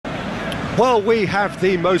Well, we have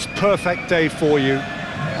the most perfect day for you.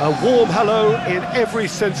 A warm hello in every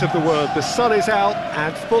sense of the word. The sun is out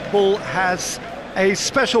and football has a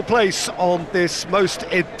special place on this most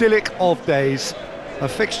idyllic of days. A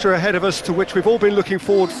fixture ahead of us to which we've all been looking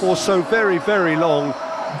forward for so very, very long,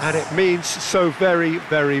 and it means so very,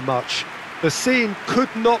 very much. The scene could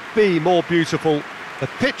not be more beautiful. The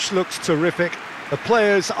pitch looks terrific. The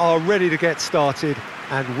players are ready to get started,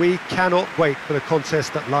 and we cannot wait for the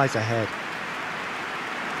contest that lies ahead.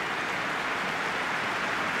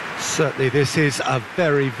 Certainly this is a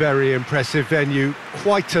very, very impressive venue,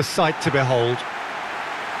 quite a sight to behold.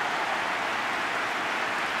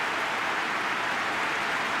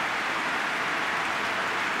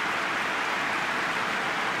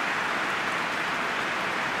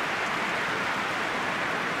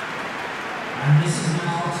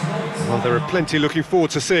 Well, there are plenty looking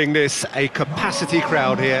forward to seeing this, a capacity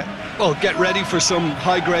crowd here. Well, get ready for some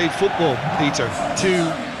high-grade football, Peter.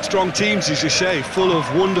 Two strong teams, as you say, full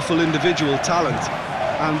of wonderful individual talent.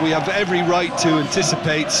 And we have every right to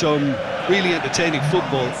anticipate some really entertaining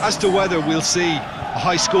football. As to whether we'll see a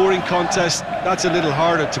high-scoring contest, that's a little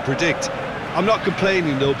harder to predict. I'm not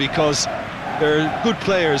complaining, though, because there are good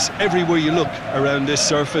players everywhere you look around this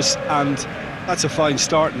surface, and that's a fine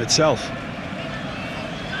start in itself.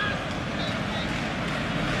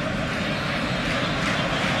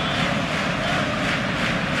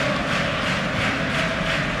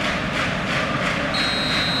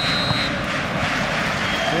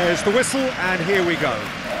 There's the whistle, and here we go.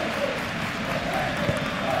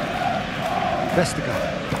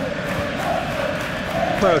 Vestergaard.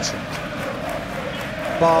 Bertrand.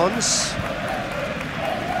 Barnes.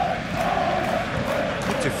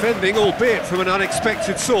 Good defending, albeit from an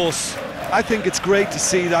unexpected source. I think it's great to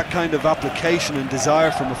see that kind of application and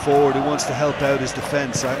desire from a forward who wants to help out his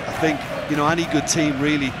defence. I think, you know, any good team,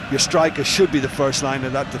 really, your striker should be the first line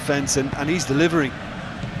of that defence, and he's delivering.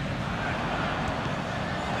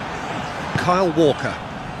 Kyle Walker.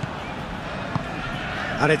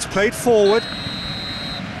 And it's played forward.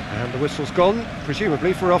 And the whistle's gone,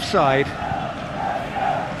 presumably for offside.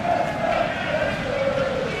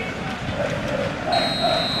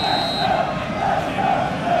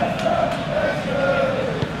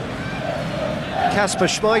 Kasper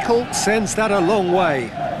Schmeichel sends that a long way.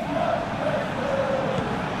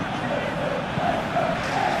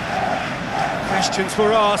 Questions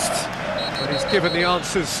were asked, but he's given the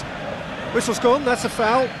answers. Whistle's gone, that's a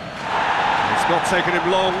foul. It's not taken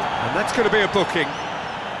him long, and that's going to be a booking.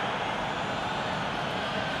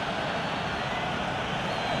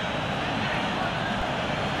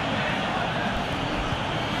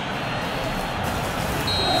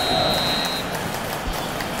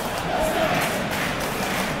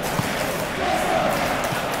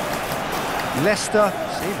 Leicester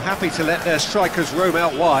seem happy to let their strikers roam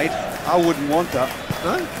out wide. I wouldn't want that.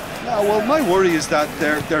 No? No, well, my worry is that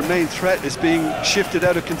their main threat is being shifted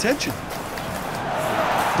out of contention.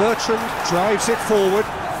 Bertrand drives it forward.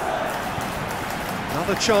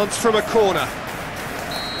 Another chance from a corner.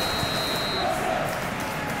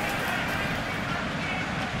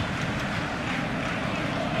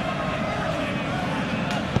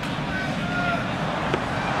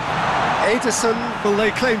 Ederson will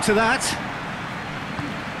lay claim to that.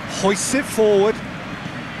 Hoists it forward.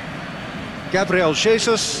 Gabriel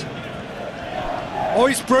Jesus. Oh,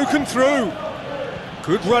 he's broken through.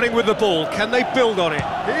 Good running with the ball. Can they build on it?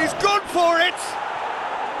 He's gone for it!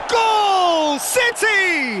 Goal!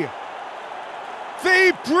 City!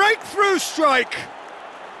 The breakthrough strike!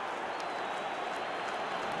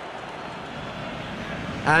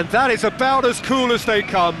 And that is about as cool as they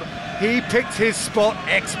come. He picked his spot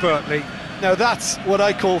expertly. Now that's what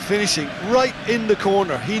I call finishing, right in the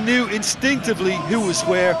corner. He knew instinctively who was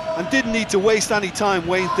where and didn't need to waste any time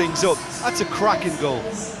weighing things up. That's a cracking goal.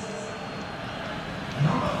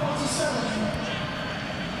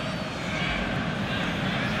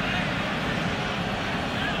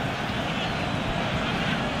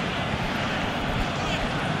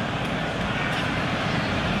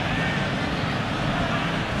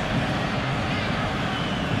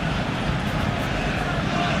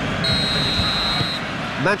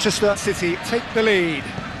 Manchester City take the lead.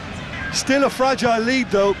 Still a fragile lead,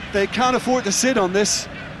 though. They can't afford to sit on this.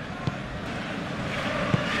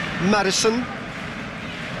 Madison.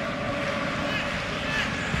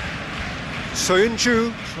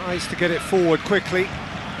 Soyuncu tries to get it forward quickly.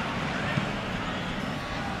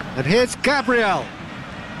 And here's Gabriel.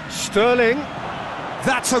 Sterling.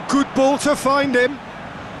 That's a good ball to find him.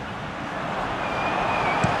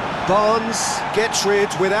 Barnes gets rid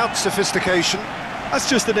without sophistication. That's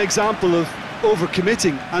just an example of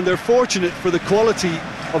overcommitting, and they're fortunate for the quality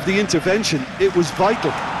of the intervention. It was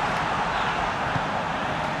vital.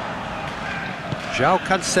 João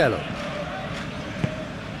Cancelo.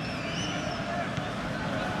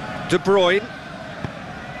 De Bruyne.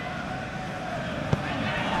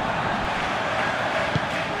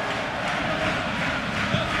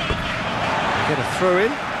 Get a throw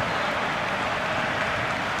in.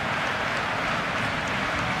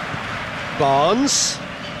 Barnes.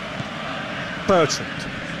 Bertrand.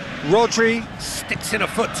 Rodri sticks in a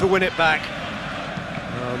foot to win it back.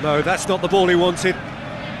 Oh no, that's not the ball he wanted.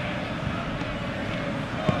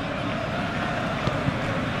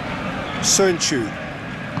 Sönchu.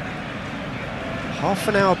 Half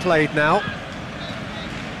an hour played now.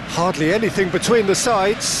 Hardly anything between the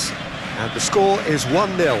sides. And the score is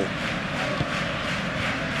 1-0.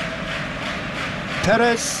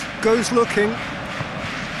 Perez goes looking.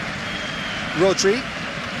 Rodri.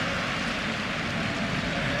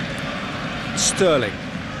 Sterling.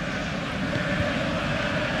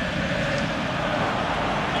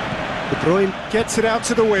 De Bruyne gets it out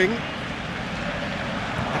to the wing.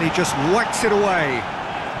 And he just whacks it away.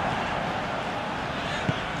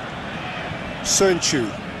 Sönchu.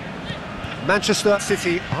 Manchester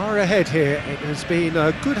City are ahead here. It has been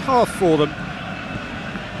a good half for them.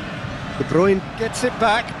 De Bruyne gets it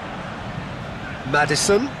back.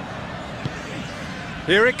 Maddison.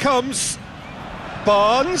 Here it comes.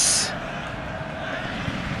 Barnes.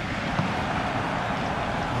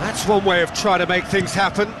 That's one way of trying to make things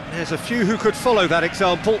happen. There's a few who could follow that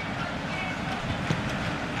example.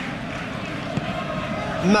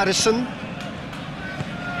 Maddison.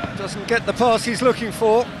 Doesn't get the pass he's looking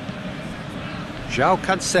for. João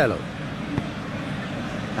Cancelo.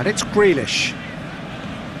 And it's Grealish.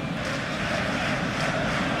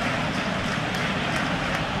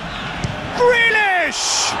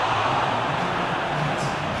 Grealish!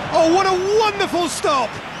 Oh, what a wonderful stop!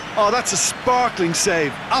 Oh, that's a sparkling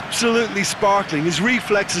save. Absolutely sparkling. His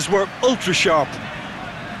reflexes were ultra sharp.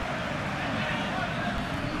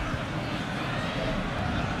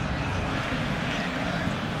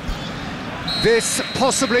 This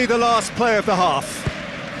possibly the last play of the half.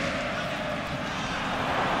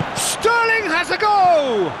 Sterling has a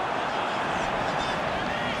go!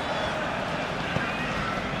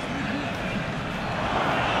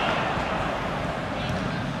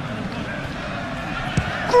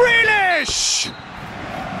 Grealish!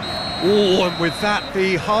 Oh, and with that,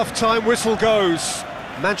 the half-time whistle goes.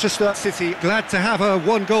 Manchester City glad to have a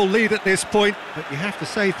one-goal lead at this point, but you have to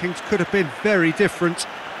say things could have been very different.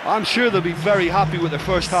 I'm sure they'll be very happy with their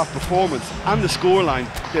first half performance and the scoreline.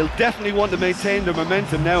 They'll definitely want to maintain their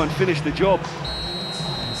momentum now and finish the job.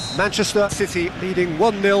 Manchester City leading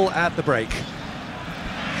 1-0 at the break.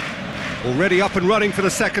 Already up and running for the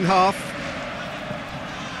second half.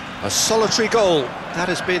 A solitary goal, that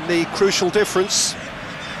has been the crucial difference.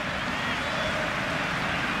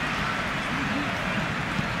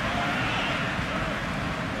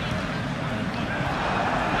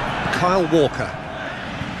 Kyle Walker.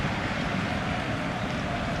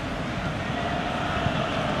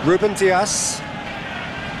 Ruben Dias.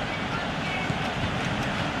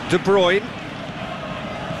 De Bruyne.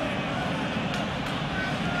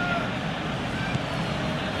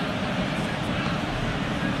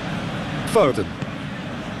 Foden.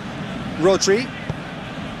 Rodri.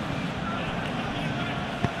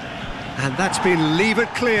 And that's been levered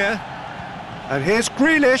clear. And here's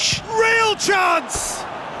Grealish. Real chance!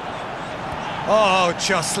 Oh,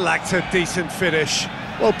 just lacked a decent finish.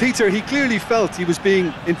 Well, Peter, he clearly felt he was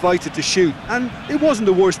being invited to shoot, and it wasn't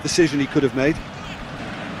the worst decision he could have made.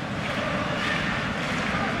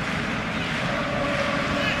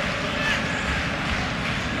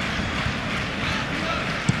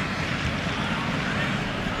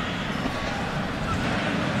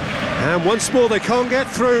 And once more they can't get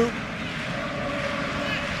through.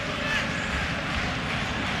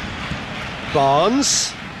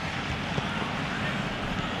 Barnes.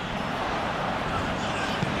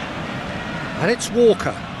 And it's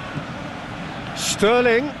Walker.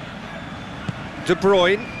 Sterling. De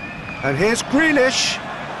Bruyne. And here's Grealish.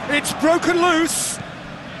 It's broken loose.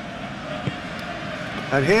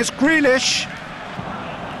 And here's Grealish.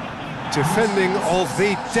 Defending of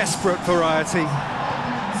the desperate variety.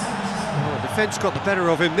 Oh, the defence got the better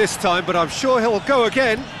of him this time, but I'm sure he'll go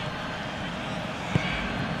again.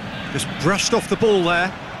 Just brushed off the ball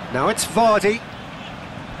there. Now it's Vardy.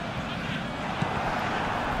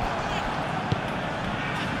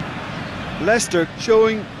 Leicester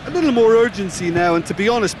showing a little more urgency now, and to be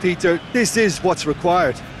honest, Peter, this is what's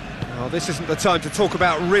required. Well, this isn't the time to talk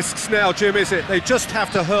about risks now, Jim, is it? They just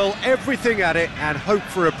have to hurl everything at it and hope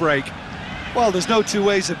for a break. Well, there's no two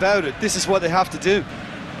ways about it. This is what they have to do.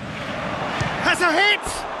 Has a hit!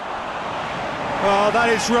 Oh, that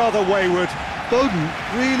is rather wayward. Bowden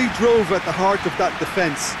really drove at the heart of that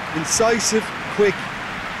defence. Incisive, quick,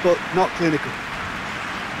 but not clinical.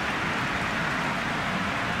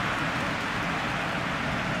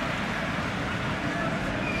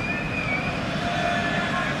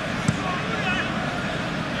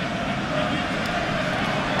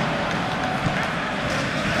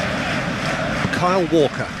 Kyle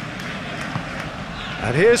Walker.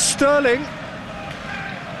 And here's Sterling.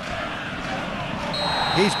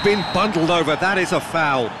 He's been bundled over, that is a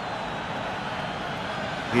foul.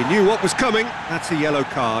 He knew what was coming, that's a yellow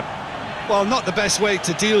card. Well, not the best way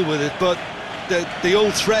to deal with it, but the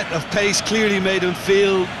old threat of pace clearly made him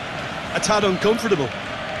feel a tad uncomfortable.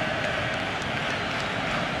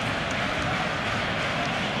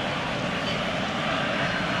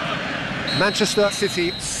 Manchester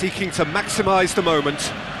City seeking to maximise the moment.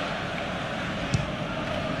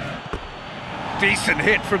 Decent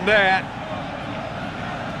hit from there.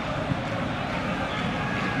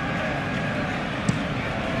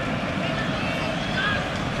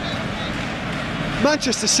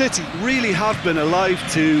 Manchester City really have been alive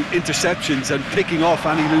to interceptions and picking off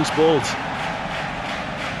any loose balls.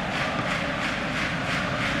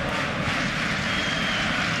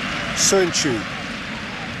 Soonchu.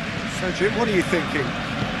 So, Jim, what are you thinking?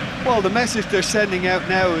 Well, the message they're sending out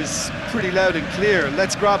now is pretty loud and clear.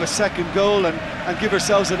 Let's grab a second goal and give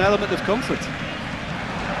ourselves an element of comfort.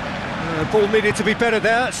 Ball needed to be better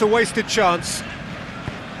there, it's a wasted chance.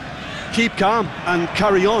 Keep calm and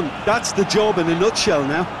carry on. That's the job in a nutshell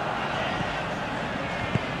now.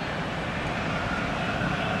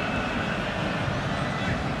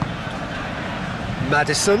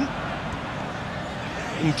 Maddison.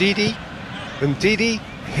 Ndidi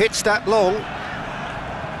hits that long.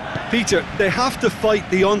 Peter, they have to fight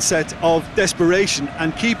the onset of desperation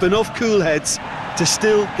and keep enough cool heads to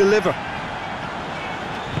still deliver.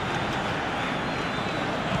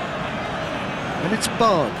 And it's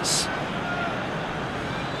Barnes.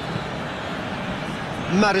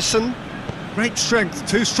 Maddison. Great strength,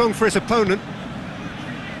 too strong for his opponent.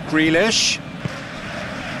 Grealish.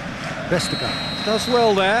 Vestergaard does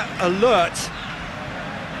well there, alert.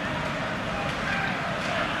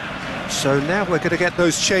 So now we're going to get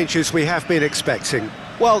those changes we have been expecting.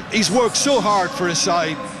 Well, he's worked so hard for his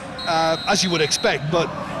side, as you would expect, but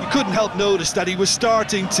you couldn't help notice that he was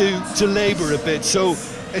starting to labour a bit, so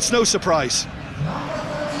it's no surprise.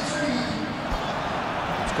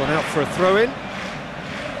 It's gone out for a throw-in.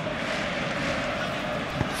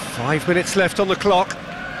 5 minutes left on the clock.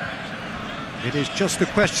 It is just a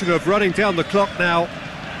question of running down the clock now.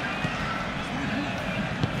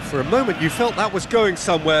 For a moment you felt that was going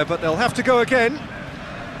somewhere, but they'll have to go again.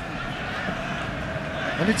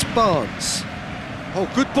 And it's Barnes. Oh,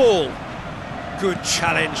 good ball. Good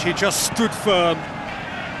challenge, he just stood firm.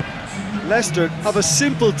 Leicester have a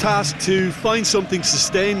simple task to find something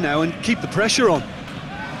sustained now and keep the pressure on.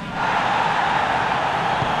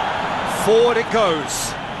 Forward it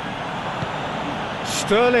goes.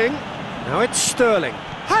 Sterling. Now it's Sterling.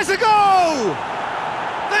 Has a go!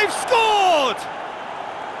 They've scored!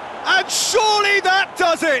 And surely that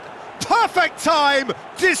does it! Perfect time,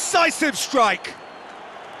 decisive strike!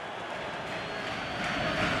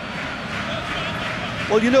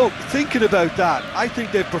 Well, you know, thinking about that, I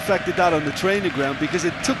think they've perfected that on the training ground because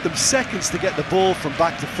it took them seconds to get the ball from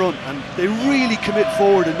back to front, and they really commit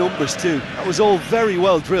forward in numbers too. That was all very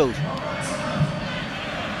well drilled.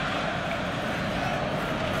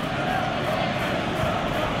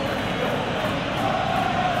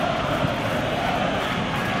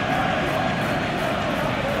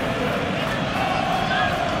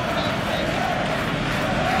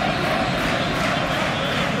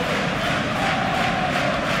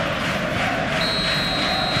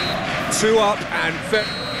 Two up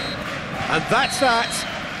and that's that.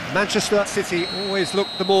 Manchester City always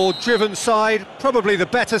looked the more driven side, probably the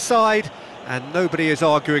better side, and nobody is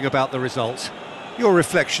arguing about the result. Your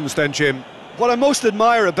reflections then, Jim? What I most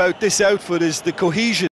admire about this outfit is the cohesion.